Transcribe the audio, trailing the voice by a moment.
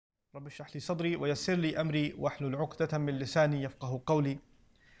رب اشرح لي صدري ويسر لي أمري واحلل عقدة من لساني يفقه قولي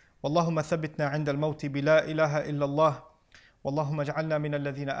اللهم ثبتنا عند الموت بلا إله إلا الله اللهم اجعلنا من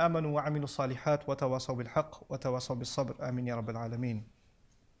الذين آمنوا وعملوا الصالحات وتواصوا بالحق وتواصوا بالصبر آمين يا رب العالمين.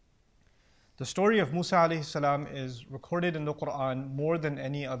 The story of Musa alayhi salam is recorded in the Quran more than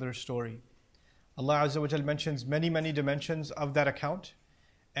any other story. Allah Azza wa Jal mentions many dimensions of that account,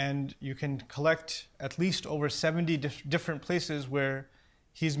 and you can collect at least over 70 different places where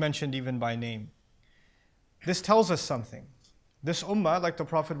He's mentioned even by name. This tells us something. This ummah, like the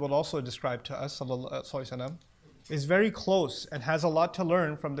Prophet will also describe to us, is very close and has a lot to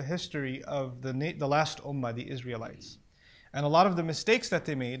learn from the history of the last ummah, the Israelites. And a lot of the mistakes that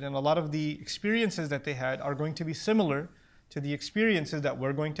they made and a lot of the experiences that they had are going to be similar to the experiences that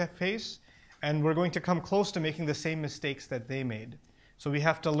we're going to face, and we're going to come close to making the same mistakes that they made. So we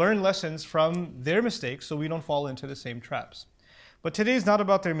have to learn lessons from their mistakes so we don't fall into the same traps. But today is not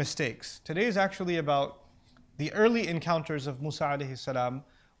about their mistakes. Today is actually about the early encounters of Musa alayhi salam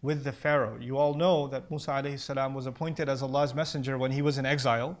with the Pharaoh. You all know that Musa alayhi salam was appointed as Allah's messenger when he was in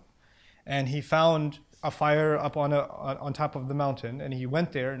exile, and he found a fire up on top of the mountain, and he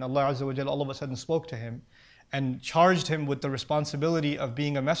went there, and Allah Azza wa Jalla all of a sudden spoke to him and charged him with the responsibility of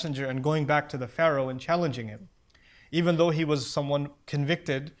being a messenger and going back to the Pharaoh and challenging him. Even though he was someone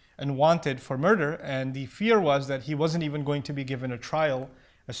convicted and wanted for murder, and the fear was that he wasn't even going to be given a trial.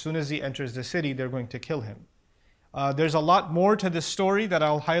 As soon as he enters the city, they're going to kill him. There's a lot more to this story that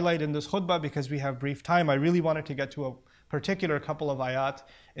I'll highlight in this khutbah because we have brief time. I really wanted to get to a particular couple of ayat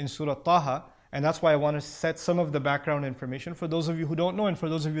in Surah Taha, and that's why I want to set some of the background information for those of you who don't know and for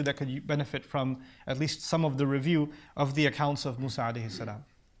those of you that could benefit from at least some of the review of the accounts of Musa alayhi salam.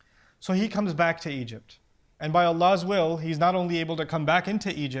 So he comes back to Egypt. And by Allah's will, he's not only able to come back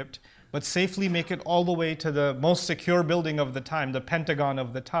into Egypt, but safely make it all the way to the most secure building of the time, the Pentagon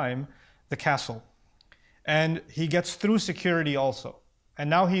of the time, the castle. And he gets through security also. And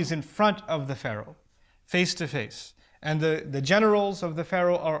now he's in front of the Pharaoh, face to face. And the generals of the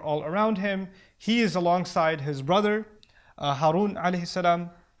Pharaoh are all around him. He is alongside his brother, Harun alayhi salam.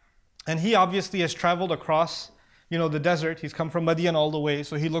 And he obviously has traveled across the desert. He's come from Madian all the way,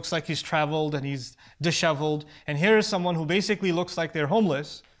 so he looks like he's traveled and he's disheveled. And here is someone who basically looks like they're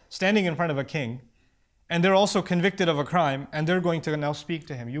homeless, standing in front of a king, and they're also convicted of a crime, and they're going to now speak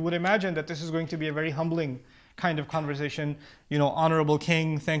to him. You would imagine that this is going to be a very humbling kind of conversation. Honorable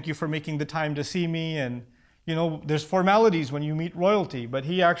king, thank you for making the time to see me. And, there's formalities when you meet royalty, but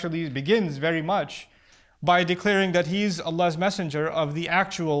he actually begins very much by declaring that he's Allah's messenger of the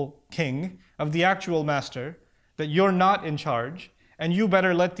actual king, of the actual master, that you're not in charge, and you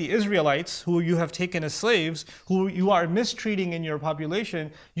better let the Israelites, who you have taken as slaves, who you are mistreating in your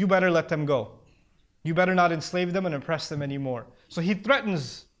population, you better let them go. You better not enslave them and oppress them anymore. So he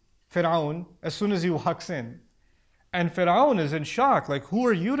threatens Pharaoh as soon as he walks in. And Pharaoh is in shock, like, who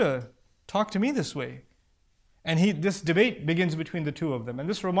are you to talk to me this way? And this debate begins between the two of them. And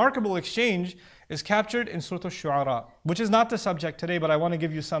this remarkable exchange is captured in Surah Shu'ara, which is not the subject today, but I want to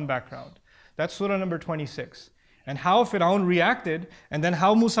give you some background. That's Surah number 26. And how Pharaoh reacted, and then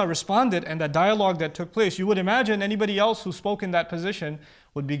how Musa responded, and that dialogue that took place. You would imagine anybody else who spoke in that position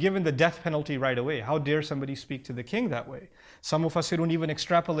would be given the death penalty right away. How dare somebody speak to the king that way? Some Mufassirun even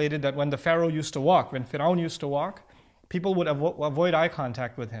extrapolated that when the Pharaoh used to walk, when Pharaoh used to walk, people would avoid eye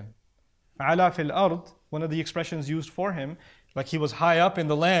contact with him. Ala fil ard, one of the expressions used for him, like he was high up in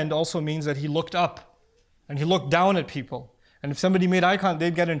the land, also means that he looked up and he looked down at people. And if somebody made eye contact,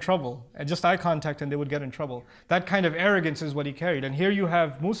 they'd get in trouble. And just eye contact and they would get in trouble. That kind of arrogance is what he carried. And here you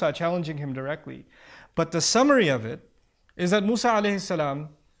have Musa challenging him directly. But the summary of it is that Musa alayhi salam,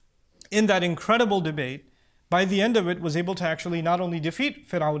 in that incredible debate, by the end of it was able to actually not only defeat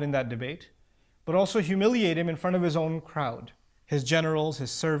Pharaoh in that debate, but also humiliate him in front of his own crowd. His generals,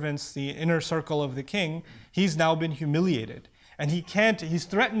 his servants, the inner circle of the king, he's now been humiliated. And he's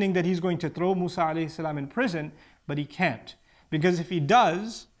threatening that he's going to throw Musa alayhi salam in prison, but he can't. Because if he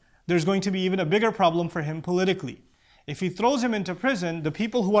does, there's going to be even a bigger problem for him politically. If he throws him into prison, the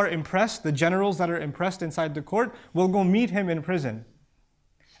people who are impressed, the generals that are impressed inside the court, will go meet him in prison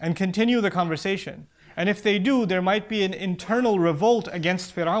and continue the conversation. And if they do, there might be an internal revolt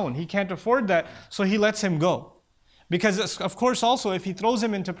against Pharaoh. He can't afford that, so he lets him go. Because of course also, if he throws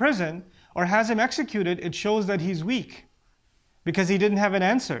him into prison or has him executed, it shows that he's weak. Because he didn't have an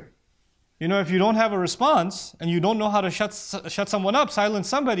answer. If you don't have a response and you don't know how to shut someone up, silence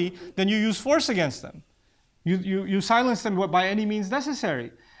somebody, then you use force against them. You silence them by any means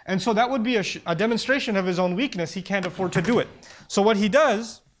necessary. And so that would be a demonstration of his own weakness. He can't afford to do it. So what he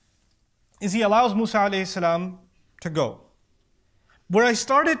does is he allows Musa alayhi salam to go. Where I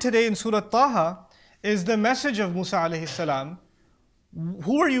started today in Surah Taha is the message of Musa alayhi salam.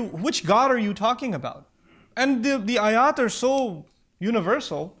 Which God are you talking about? And the ayat are so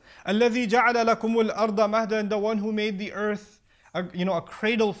universal. الَّذِي جَعَلَ لَكُمُ الْأَرْضَ مَهْدًا, and the one who made the earth a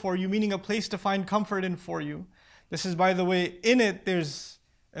cradle for you, meaning a place to find comfort in for you. This is, by the way, in it there's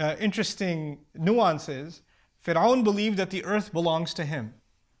interesting nuances. Pharaoh believed that the earth belongs to him.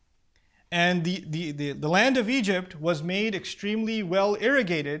 And the land of Egypt was made extremely well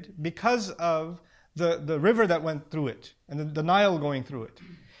irrigated because of the river that went through it, and the Nile going through it.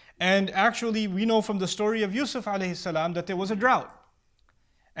 And actually, we know from the story of Yusuf alayhi salam that there was a drought.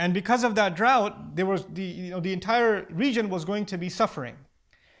 And because of that drought, there was the entire region was going to be suffering.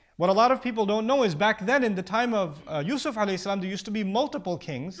 What a lot of people don't know is back then, in the time of Yusuf alayhi salam, there used to be multiple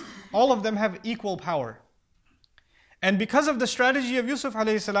kings. All of them have equal power. And because of the strategy of Yusuf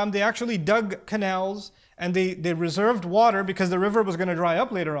alayhi salam, they actually dug canals and they reserved water because the river was going to dry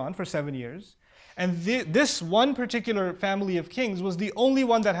up later on for 7 years. And this one particular family of kings was the only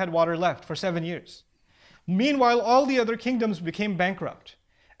one that had water left for 7 years. Meanwhile, all the other kingdoms became bankrupt.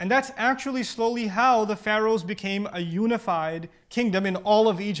 And that's actually slowly how the pharaohs became a unified kingdom in all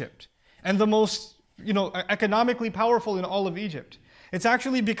of Egypt. And the most, economically powerful in all of Egypt. It's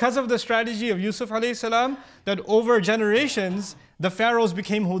actually because of the strategy of Yusuf alayhi salam that over generations, the pharaohs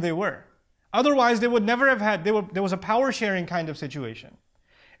became who they were. Otherwise, they would never have had, there was a power sharing kind of situation.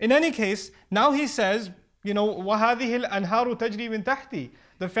 In any case, now he says, وَهَذِهِ الْأَنْهَارُ تَجْرِي مِنْ تَحْتِي.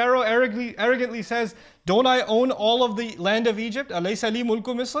 The Pharaoh arrogantly says, don't I own all of the land of Egypt? أَلَيْسَ لِي مُلْكُ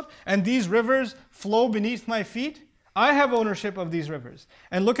مِصْرٍ? And these rivers flow beneath my feet? I have ownership of these rivers.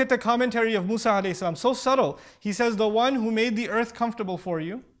 And look at the commentary of Musa alayhi salam, so subtle. He says, the one who made the earth comfortable for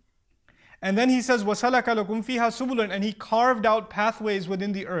you. And then he says, وَسَلَكَ لَكُمْ فِيهَا سُبُلًا, and he carved out pathways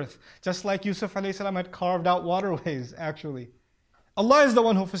within the earth, just like Yusuf alayhi salam had carved out waterways, actually. Allah is the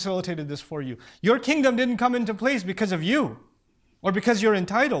one who facilitated this for you. Your kingdom didn't come into place because of you, or because you're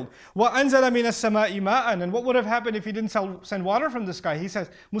entitled. وَأَنزَلَ مِنَ السَّمَاءِ مَاءً, and what would have happened if he didn't send water from the sky? He says,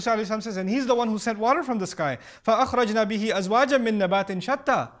 Musa alayhi salam says, and he's the one who sent water from the sky. فَأَخْرَجْنَا بِهِ أَزْوَاجًا مِّن نَبَاتٍ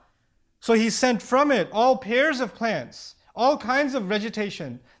شَتَّى. So he sent from it all pairs of plants, all kinds of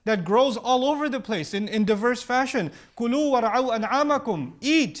vegetation that grows all over the place in diverse fashion. كُلُوا وَرَعَوْا أَنْعَامَكُمْ.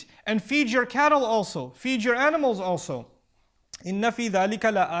 Eat and feed your cattle also, feed your animals also. إِنَّ فِي ذَلِكَ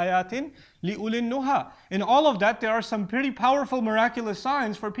لَآيَاتٍ لِأُولِي النُّهَى. In all of that, there are some pretty powerful, miraculous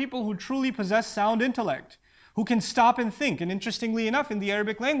signs for people who truly possess sound intellect, who can stop and think. And interestingly enough, in the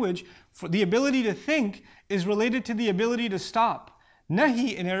Arabic language, the ability to think is related to the ability to stop.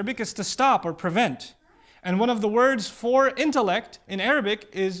 Nahi in Arabic is to stop or prevent. And one of the words for intellect in Arabic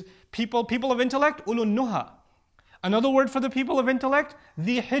is people of intellect, ulun nuha. Another word for the people of intellect,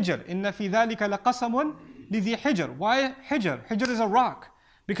 dhi hijr. Inna fi dhalika laqasamun li dhi hijr. Why hijr? Hijr is a rock.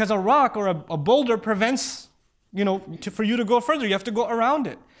 Because a rock or a boulder prevents, for you to go further. You have to go around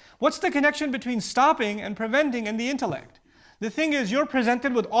it. What's the connection between stopping and preventing and the intellect? The thing is, you're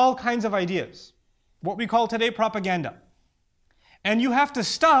presented with all kinds of ideas. What we call today propaganda. And you have to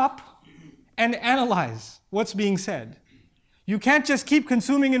stop and analyze what's being said. You can't just keep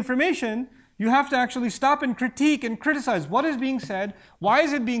consuming information. You have to actually stop and critique and criticize what is being said, why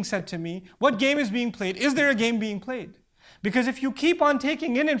is it being said to me, what game is being played, is there a game being played? Because if you keep on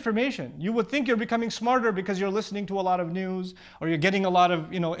taking in information, you would think you're becoming smarter because you're listening to a lot of news or you're getting a lot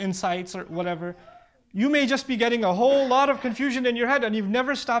of insights or whatever. You may just be getting a whole lot of confusion in your head and you've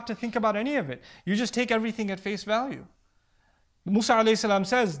never stopped to think about any of it. You just take everything at face value. Musa alayhi salam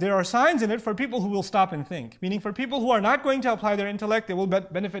says there are signs in it for people who will stop and think. Meaning for people who are not going to apply their intellect, they will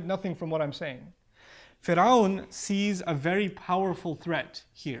benefit nothing from what I'm saying. Pharaoh sees a very powerful threat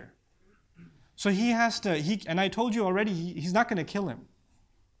here. So he has to, and I told you already, he's not going to kill him.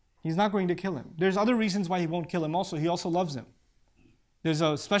 He's not going to kill him. There's other reasons why he won't kill him also. He also loves him. There's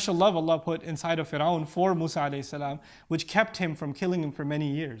a special love Allah put inside of Pharaoh for Musa alayhi salam, which kept him from killing him for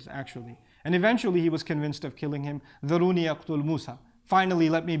many years, actually. And eventually he was convinced of killing him. ذَرُونِي يَقْتُلْ Musa. Finally,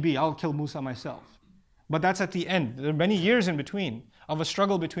 let me be. I'll kill Musa myself. But that's at the end. There are many years in between of a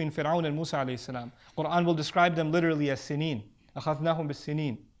struggle between Pharaoh and Musa alayhi salam. Quran will describe them literally as sinin. أَخَذْنَاهُمْ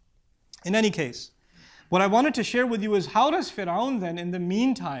بِالسِّنِينَ. In any case, what I wanted to share with you is how does Pharaoh then, in the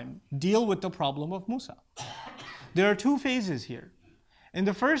meantime, deal with the problem of Musa? There are two phases here. In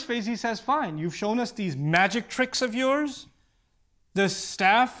the first phase, he says, fine, you've shown us these magic tricks of yours, this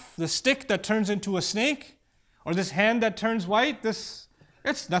staff, the stick that turns into a snake, or this hand that turns white,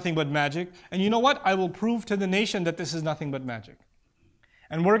 it's nothing but magic. And you know what? I will prove to the nation that this is nothing but magic.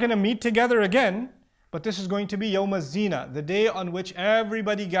 And we're going to meet together again But this is going to be Yawm az-Zina, the day on which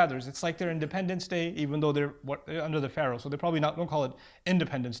everybody gathers. It's like their Independence Day, even though they're under the Pharaoh. So they probably don't call it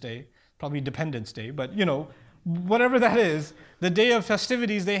Independence Day, probably Dependence Day. But whatever that is, the day of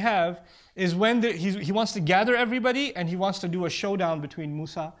festivities they have is when he wants to gather everybody and he wants to do a showdown between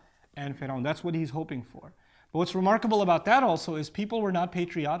Musa and Pharaoh. That's what he's hoping for. But what's remarkable about that also is people were not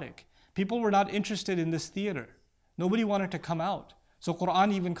patriotic. People were not interested in this theater. Nobody wanted to come out. So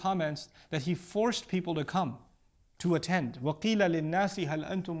Quran even comments that he forced people to come, to attend. وَقِيلَ لِلنَّاسِ هَلْ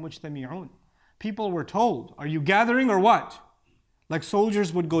أَنْتُمْ مُجْتَمِعُونَ. People were told, are you gathering or what? Like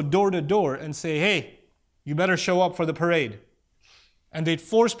soldiers would go door to door and say, hey, you better show up for the parade. And they'd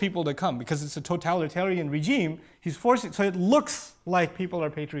force people to come because it's a totalitarian regime. He's forcing, so it looks like people are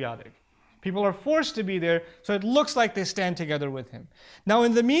patriotic. People are forced to be there, so it looks like they stand together with him. Now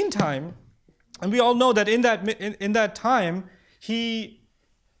in the meantime, and we all know that in that time, he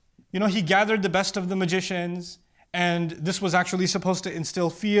gathered the best of the magicians, and this was actually supposed to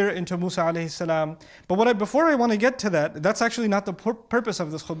instill fear into Musa alayhi salam. But before I want to get to that, that's actually not the purpose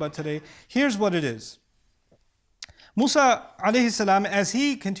of this khutbah today. Here's what it is. Musa alayhi salam, as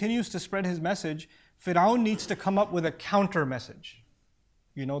he continues to spread his message, Pharaoh needs to come up with a counter message.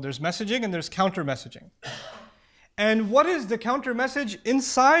 There's messaging and there's counter messaging. And what is the counter message?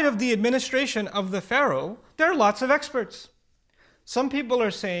 Inside of the administration of the Pharaoh, there are lots of experts. Some people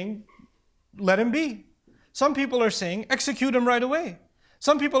are saying, let him be. Some people are saying, execute him right away.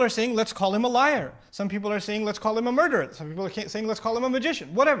 Some people are saying, let's call him a liar. Some people are saying, let's call him a murderer. Some people are saying, let's call him a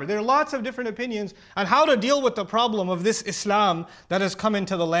magician. Whatever. There are lots of different opinions on how to deal with the problem of this Islam that has come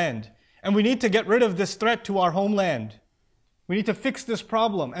into the land. And we need to get rid of this threat to our homeland. We need to fix this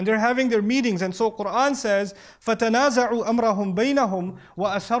problem. And they're having their meetings. And so Quran says, فَتَنَازَعُوا أَمْرَهُمْ بَيْنَهُمْ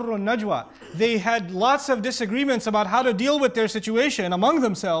وَأَسَرُّوا النَّجْوَى. They had lots of disagreements about how to deal with their situation among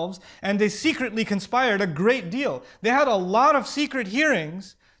themselves, and they secretly conspired a great deal. They had a lot of secret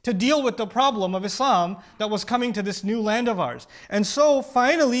hearings to deal with the problem of Islam that was coming to this new land of ours. And so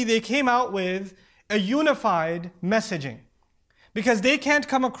finally they came out with a unified messaging. Because they can't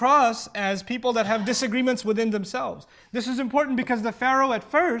come across as people that have disagreements within themselves. This is important because the Pharaoh at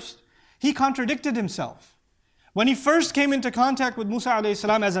first, he contradicted himself. When he first came into contact with Musa alayhi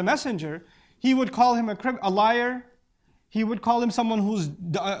salam as a messenger, he would call him a liar. He would call him someone who's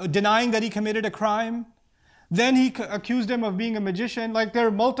denying that he committed a crime. Then he accused him of being a magician. Like there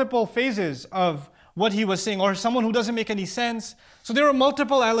are multiple phases of what he was saying, or someone who doesn't make any sense. So there were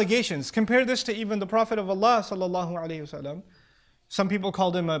multiple allegations. Compare this to even the Prophet of Allah sallallahu alaihi wasallam. Some people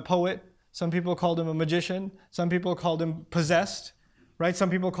called him a poet. Some people called him a magician. Some people called him possessed, right? Some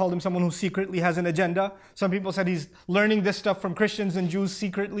people called him someone who secretly has an agenda. Some people said he's learning this stuff from Christians and Jews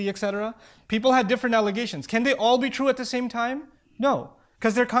secretly, etc. People had different allegations. Can they all be true at the same time? No,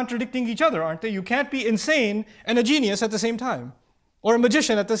 because they're contradicting each other, aren't they? You can't be insane and a genius at the same time, or a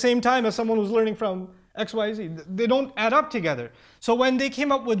magician at the same time as someone who's learning from XYZ. They don't add up together. So when they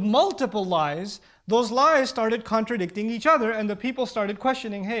came up with multiple lies, those lies started contradicting each other, and the people started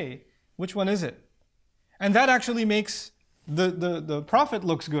questioning, hey, which one is it? And that actually makes the prophet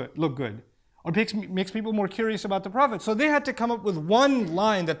look good, or makes people more curious about the prophet. So they had to come up with one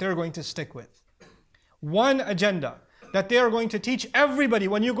line that they're going to stick with, one agenda that they are going to teach everybody.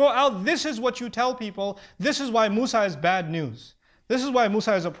 When you go out, this is what you tell people. This is why Musa is bad news. This is why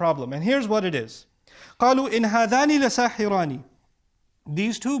Musa is a problem. And here's what it is. قالوا إن هذان لساحران.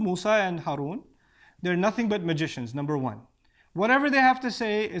 These two, Musa and Harun, they're nothing but magicians, number one. Whatever they have to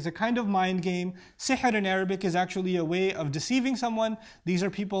say is a kind of mind game. Sihr in Arabic is actually a way of deceiving someone. These are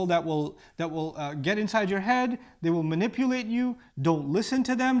people that will get inside your head. They will manipulate you. Don't listen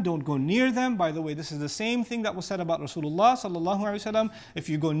to them. Don't go near them. By the way, this is the same thing that was said about Rasulullah sallallahu alaihi wasallam. If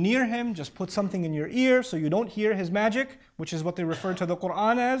you go near him, just put something in your ear so you don't hear his magic, which is what they refer to the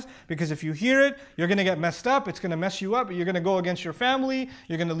Quran as. Because if you hear it, you're going to get messed up. It's going to mess you up. You're going to go against your family.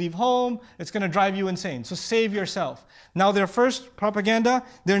 You're going to leave home. It's going to drive you insane. So save yourself. Now their first propaganda,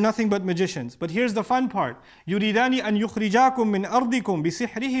 they're nothing but magicians. But here's the fun part. يُرِيدَانِ أَن يُخْرِجَاكُم مِّنْ أَرْضِكُم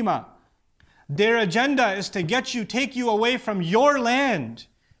بِسِحْرِهِمَا. Their agenda is to take you away from your land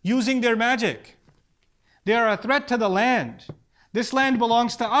using their magic. They are a threat to the land. This land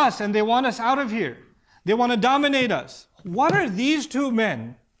belongs to us and they want us out of here. They want to dominate us. What are these two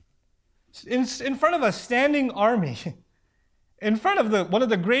men in front of a standing army, in front of one of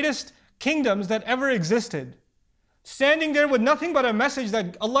the greatest kingdoms that ever existed, standing there with nothing but a message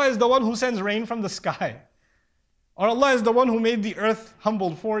that Allah is the one who sends rain from the sky, or Allah is the one who made the earth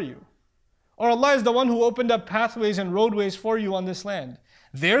humbled for you, or Allah is the one who opened up pathways and roadways for you on this land?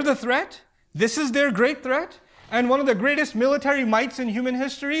 They're the threat? This is their great threat? and one of the greatest military mights in human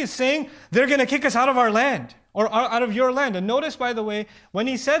history is saying, they're going to kick us out of our land, or out of your land. And notice, by the way, when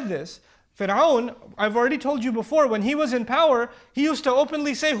he said this, Pharaoh, I've already told you before, when he was in power, he used to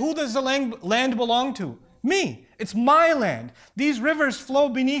openly say, who does the land belong to? Me. It's my land. These rivers flow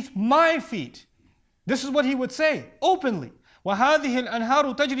beneath my feet. This is what he would say, openly. وَهَذِهِ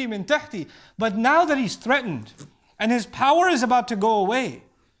الْأَنْهَارُ تَجْرِي مِنْ تَحْتِي. But now that he's threatened, and his power is about to go away,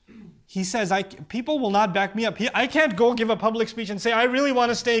 he says, people will not back me up. I can't go give a public speech and say, I really want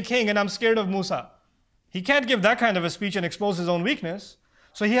to stay king and I'm scared of Musa. He can't give that kind of a speech and expose his own weakness.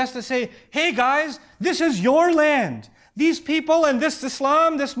 So he has to say, hey guys, this is your land. These people and this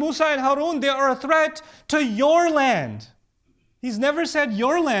Islam, this Musa and Harun, they are a threat to your land. He's never said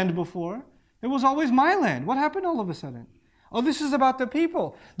your land before. It was always my land. What happened all of a sudden? Oh, this is about the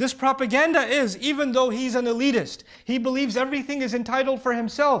people. This propaganda is, even though he's an elitist, he believes everything is entitled for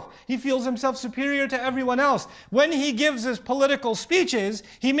himself. He feels himself superior to everyone else. When he gives his political speeches,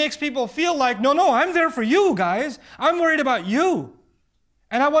 he makes people feel like, no, I'm there for you guys. I'm worried about you.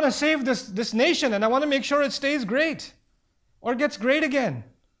 And I want to save this nation, and I want to make sure it stays great or gets great again.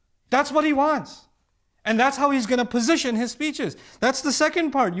 That's what he wants. And that's how he's going to position his speeches. That's the second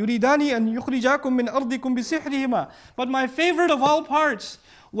part. يُرِيدَانِ أَن يُخْرِجَاكُم مِّنْ أَرْضِكُم بِسِحْرِهِمَا. But my favorite of all parts,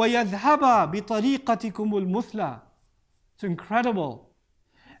 وَيَذْهَبَا بِطَرِيقَتِكُمُ الْمُثْلَى. It's incredible.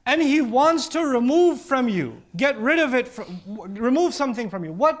 And he wants to remove from you, get rid of it, remove something from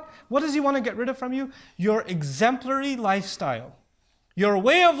you. What does he want to get rid of from you? Your exemplary lifestyle. Your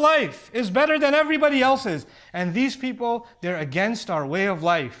way of life is better than everybody else's. And these people, they're against our way of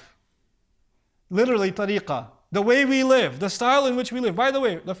life. Literally, tariqah. The way we live, the style in which we live. By the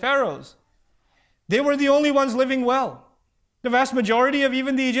way, the pharaohs, they were the only ones living well. The vast majority of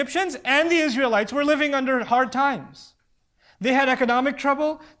even the Egyptians and the Israelites were living under hard times. They had economic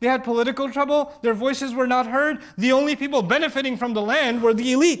trouble, they had political trouble, their voices were not heard. The only people benefiting from the land were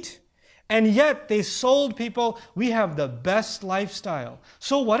the elite. And yet they sold people, we have the best lifestyle.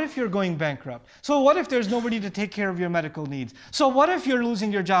 So what if you're going bankrupt? So what if there's nobody to take care of your medical needs? So what if you're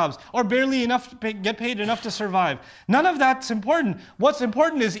losing your jobs or barely enough to get paid enough to survive? None of that's important. What's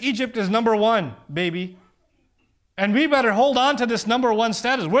important is Egypt is number one, baby. And we better hold on to this number one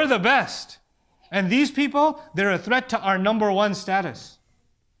status. We're the best. And these people, they're a threat to our number one status.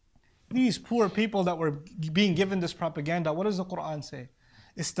 These poor people that were being given this propaganda, what does the Quran say?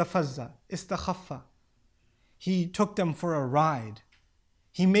 Istafazza, istakhaffa. He took them for a ride.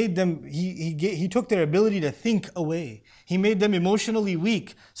 He made them, he took their ability to think away. He made them emotionally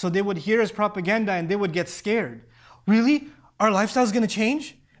weak so they would hear his propaganda and they would get scared. Really? Our lifestyle is going to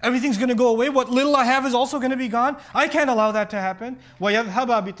change? Everything's going to go away? What little I have is also going to be gone? I can't allow that to happen.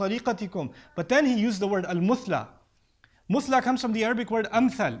 وَيَذْهَبَا بِطَرِيقَتِكُمْ. But then he used the word al-muthla. Muthla comes from the Arabic word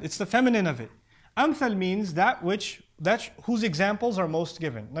amthal. It's the feminine of it. Amthal means whose examples are most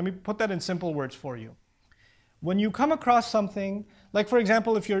given. Let me put that in simple words for you. When you come across something, like for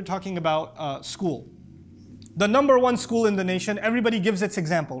example, if you're talking about school, the number one school in the nation, everybody gives its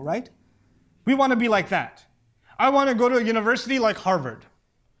example, right? We want to be like that. I want to go to a university like Harvard.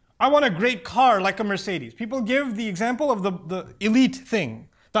 I want a great car like a Mercedes. People give the example of the elite thing,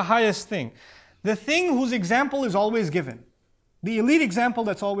 the highest thing. The thing whose example is always given. The elite example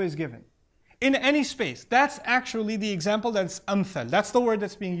that's always given. In any space, that's actually the example that's amthal. That's the word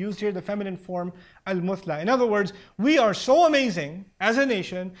that's being used here, the feminine form, al-muthla. In other words, we are so amazing as a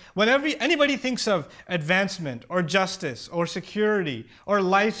nation, whenever anybody thinks of advancement or justice or security or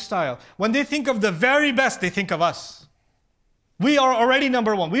lifestyle, when they think of the very best, they think of us. We are already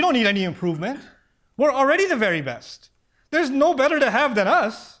number one. We don't need any improvement. We're already the very best. There's no better to have than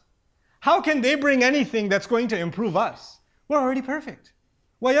us. How can they bring anything that's going to improve us? We're already perfect.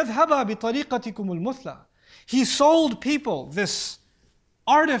 وَيَذْهَبَا بِطَرِيقَتِكُمُ الْمُثْلَى. He sold people this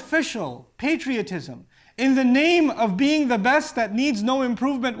artificial patriotism in the name of being the best that needs no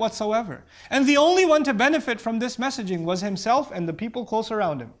improvement whatsoever. And the only one to benefit from this messaging was himself and the people close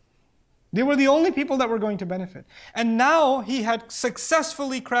around him. They were the only people that were going to benefit. And now he had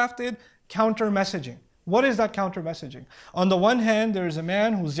successfully crafted counter-messaging. What is that counter-messaging? On the one hand, there is a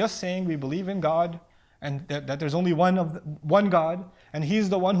man who's just saying we believe in God, and that there's only one God, and He's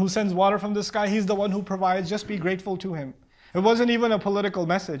the one who sends water from the sky, He's the one who provides, just be grateful to Him. It wasn't even a political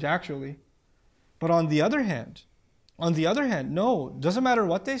message, actually. But on the other hand, no, it doesn't matter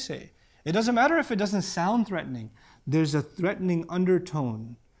what they say. It doesn't matter if it doesn't sound threatening. There's a threatening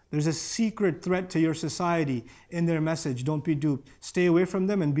undertone. There's a secret threat to your society in their message. Don't be duped. Stay away from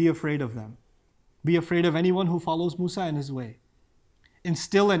them and be afraid of them. Be afraid of anyone who follows Musa and his way.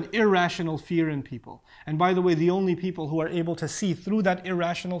 Instill an irrational fear in people. And by the way, the only people who are able to see through that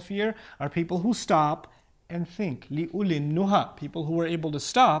irrational fear are people who stop and think. لِأُولِي النُّهَى, people who were able to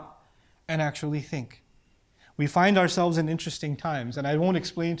stop and actually think. We find ourselves in interesting times, and I won't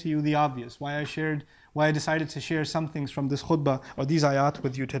explain to you the obvious, why I decided to share some things from this khutbah or these ayat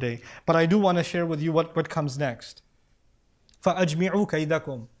with you today. But I do want to share with you what comes next. فَأَجْمِعُوا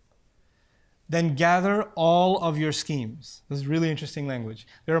كَيْدَكُمْ, then gather all of your schemes. This is really interesting language.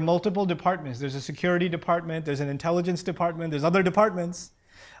 There are multiple departments. There's a security department, there's an intelligence department, there's other departments.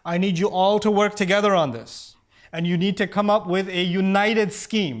 I need you all to work together on this. And you need to come up with a united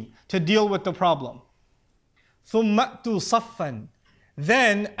scheme to deal with the problem. ثُمَّ أْتُوا صَفًّا,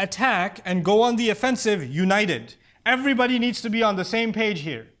 then attack and go on the offensive united. Everybody needs to be on the same page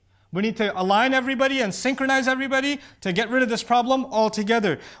here. We need to align everybody and synchronize everybody to get rid of this problem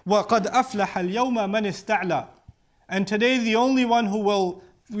altogether. وَقَدْ أَفْلَحَ الْيَوْمَ مَنِ اسْتَعْلَى, and today the only one who will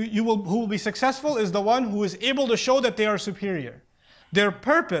be successful is the one who is able to show that they are superior. Their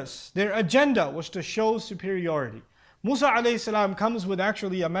purpose, their agenda was to show superiority. Musa alayhi salam comes with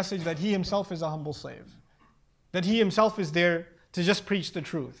actually a message that he himself is a humble slave. That he himself is there to just preach the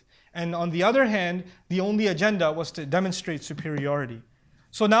truth. And on the other hand, the only agenda was to demonstrate superiority.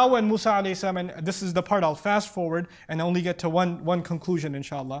 So now when Musa alayhi salam, and this is the part I'll fast forward and only get to one conclusion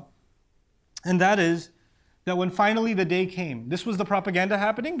inshallah. And that is that when finally the day came, this was the propaganda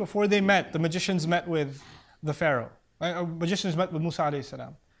happening before they met, the magicians met with the Pharaoh. Magicians met with Musa alayhi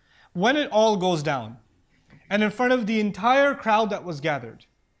salam. When it all goes down, and in front of the entire crowd that was gathered,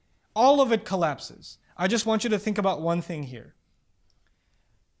 all of it collapses. I just want you to think about one thing here.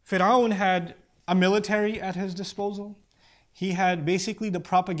 Pharaoh had a military at his disposal. He had basically the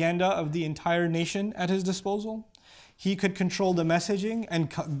propaganda of the entire nation at his disposal. He could control the messaging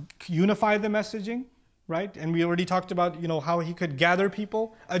and unify the messaging, right? And we already talked about, how he could gather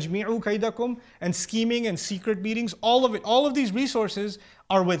people, أَجْمِعُوا كَيْدَكُمْ, and scheming and secret meetings. All of it, all of these resources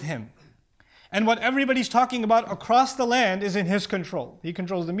are with him. And what everybody's talking about across the land is in his control. He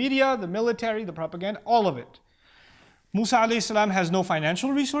controls the media, the military, the propaganda, all of it. Musa alayhi salam has no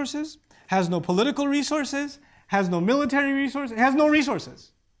financial resources, has no political resources, has no military resources, has no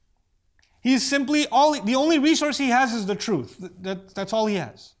resources. He's simply, the only resource he has is the truth. That's all he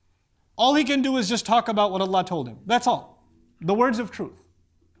has. All he can do is just talk about what Allah told him. That's all. The words of truth.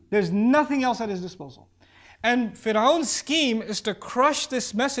 There's nothing else at his disposal. And Pharaoh's scheme is to crush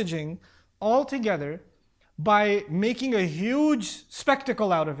this messaging altogether by making a huge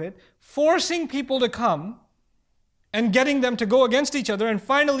spectacle out of it, forcing people to come and getting them to go against each other. And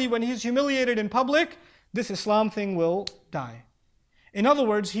finally, when he's humiliated in public, this Islam thing will die. In other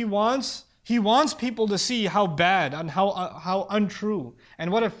words, he wants people to see how bad and how untrue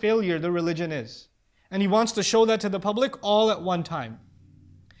and what a failure the religion is. And he wants to show that to the public all at one time.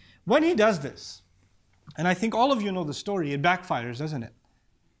 When he does this, and I think all of you know the story, it backfires, doesn't it?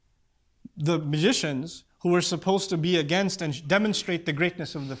 The magicians who were supposed to be against and demonstrate the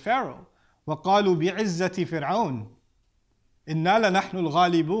greatness of the Pharaoh, وَقَالُوا بِعِزَّةِ فِرْعَوْنَ إِنَّا لَنَحْنُ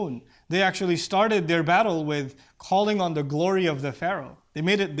الْغَالِبُونَ, they actually started their battle with calling on the glory of the Pharaoh.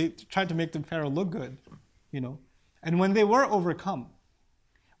 They tried to make the Pharaoh look good, And when they were overcome,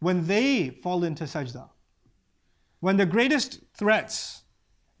 when they fall into sajda, when the greatest threats,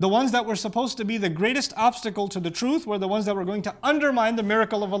 the ones that were supposed to be the greatest obstacle to the truth, were the ones that were going to undermine the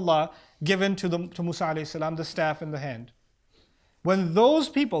miracle of Allah given to Musa alayhi salam, the staff in the hand. When those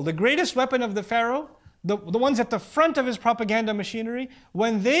people, the greatest weapon of the Pharaoh, the ones at the front of his propaganda machinery,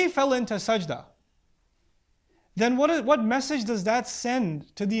 when they fell into sajda, then what message does that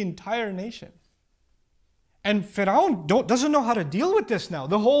send to the entire nation? And Pharaoh doesn't know how to deal with this now.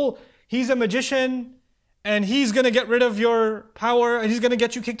 He's a magician, and he's going to get rid of your power, and he's going to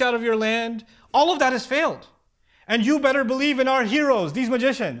get you kicked out of your land. All of that has failed. And you better believe in our heroes, these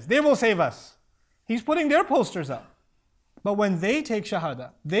magicians. They will save us. He's putting their posters up. But when they take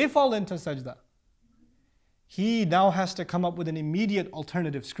shahada, they fall into sajda, he now has to come up with an immediate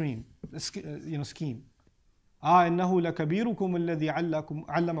alternative scheme. إِنَّهُ لَكَبِيرُكُمُ الَّذِي عَلَّمَكُمُ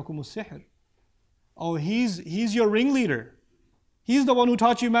السِّحْرِ. Oh, he's your ringleader. He's the one who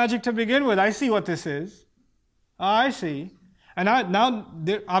taught you magic to begin with. I see what this is. I see. And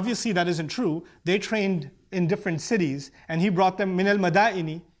obviously that isn't true. They trained in different cities, and he brought them min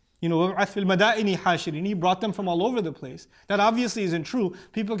al-madaini, وَبْعَثْ فِي الْمَدَائِنِ حَاشِرِينَ. He brought them from all over the place. That obviously isn't true.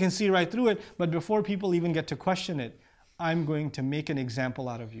 People can see right through it, but before people even get to question it, I'm going to make an example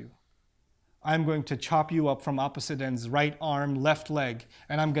out of you. I'm going to chop you up from opposite ends, right arm, left leg,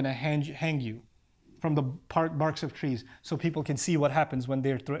 and I'm going to hang you from the barks of trees so people can see what happens when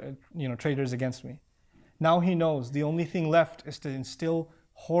they're traitors against me. Now he knows the only thing left is to instill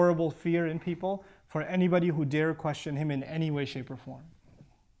horrible fear in people for anybody who dare question him in any way, shape, or form.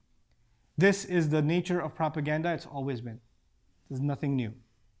 This is the nature of propaganda. It's always been. There's nothing new.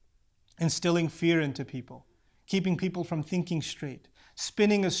 Instilling fear into people, keeping people from thinking straight,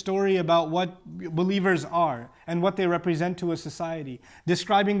 spinning a story about what believers are and what they represent to a society,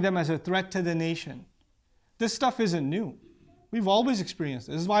 describing them as a threat to the nation. This stuff isn't new. We've always experienced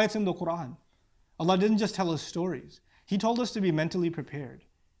it. This is why it's in the Quran. Allah didn't just tell us stories. He told us to be mentally prepared.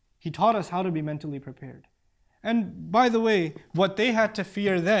 He taught us how to be mentally prepared. And by the way, what they had to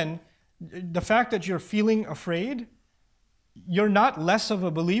fear then, the fact that you're feeling afraid, you're not less of a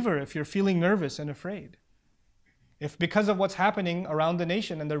believer if you're feeling nervous and afraid. If because of what's happening around the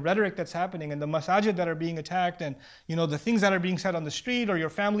nation and the rhetoric that's happening and the masajid that are being attacked and the things that are being said on the street, or your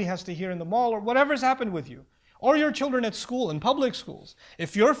family has to hear in the mall, or whatever's happened with you, or your children at school, in public schools,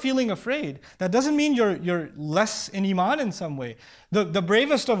 if you're feeling afraid, that doesn't mean you're less in Iman in some way. The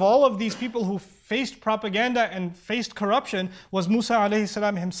bravest of all of these people who faced propaganda and faced corruption was Musa alayhi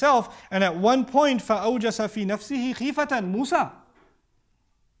salam himself. And at one point, فَأَوْجَسَ فِي نَفْسِهِ خِيفَةً Musa.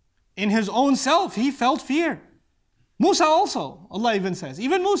 In his own self, he felt fear. Musa also, Allah even says,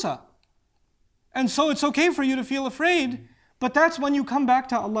 even Musa. And so it's okay for you to feel afraid, but that's when you come back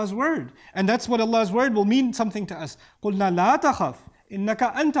to Allah's word. And that's what Allah's word will mean something to us. قُلْنَا لَا تَخَفْ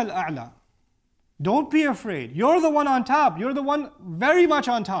إِنَّكَ أَنْتَ الْأَعْلَى. Don't be afraid. You're the one on top. You're the one very much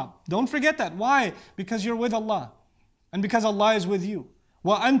on top. Don't forget that. Why? Because you're with Allah. And because Allah is with you.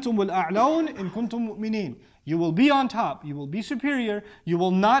 وَأَنْتُمُ الْأَعْلَوْنَ إِن كُنْتُم مُؤْمِنِينَ. You will be on top. You will be superior. You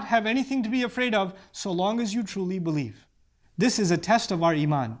will not have anything to be afraid of so long as you truly believe. This is a test of our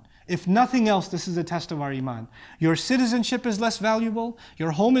Iman. If nothing else, this is a test of our Iman. Your citizenship is less valuable. Your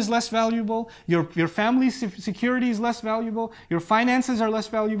home is less valuable. Your family's security is less valuable. Your finances are less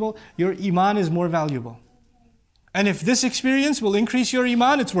valuable. Your Iman is more valuable. And if this experience will increase your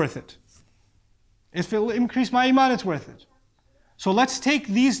Iman, it's worth it. If it will increase my Iman, it's worth it. So let's take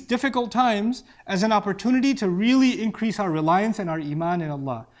these difficult times as an opportunity to really increase our reliance and our Iman in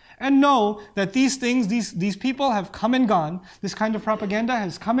Allah. And know that these things, these people have come and gone. This kind of propaganda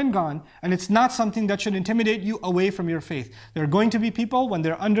has come and gone. And it's not something that should intimidate you away from your faith. There are going to be people, when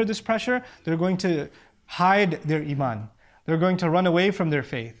they're under this pressure, they're going to hide their Iman. They're going to run away from their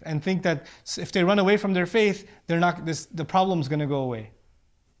faith and think that if they run away from their faith, the problem's going to go away.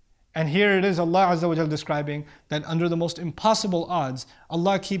 And here it is Allah Azza wa Jal describing that under the most impossible odds,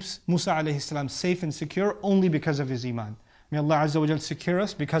 Allah keeps Musa alayhi salam safe and secure only because of his Iman. May Allah Azza wa Jal secure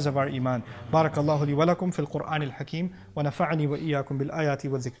us because of our Iman. Barakallahu li wa lakum fil Qur'an al-Hakim wa nafa'ani wa iyyakum bil ayati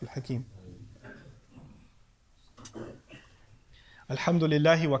wa dhikr al-Hakim. الحمد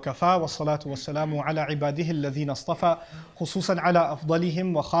لله وكفى والصلاة والسلام على عباده الذين اصطفى خصوصا على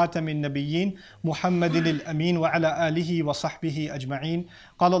أفضلهم وخاتم النبيين محمد الأمين وعلى آله وصحبه أجمعين.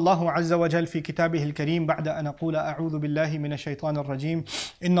 قال الله عز وجل في كتابه الكريم بعد أن أقول أعوذ بالله من الشيطان الرجيم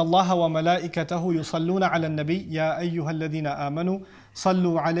إن الله وملائكته يصلون على النبي يا أيها الذين آمنوا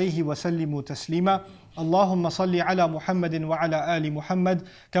صلوا عليه وسلموا تسليما. اللهم صل على محمد وعلى آل محمد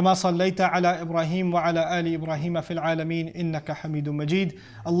كما صليت على إبراهيم وعلى آل إبراهيم في العالمين إنك حميد مجيد.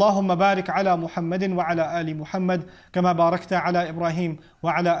 اللهم بارك على محمد وعلى آل محمد كما باركت على إبراهيم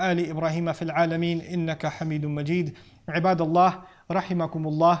وعلى آل إبراهيم في العالمين إنك حميد مجيد. عباد الله رحمكم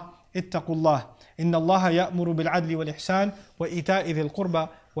الله اتقوا الله إن الله يأمر بالعدل والإحسان وإيتاء ذي القربى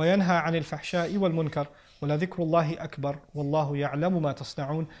وينهى عن الفحشاء والمنكر ولذكر الله أكبر والله يعلم ما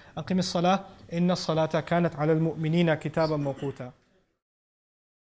تصنعون. أقم الصلاة إن الصلاة كانت على المؤمنين كتابا موقوتا.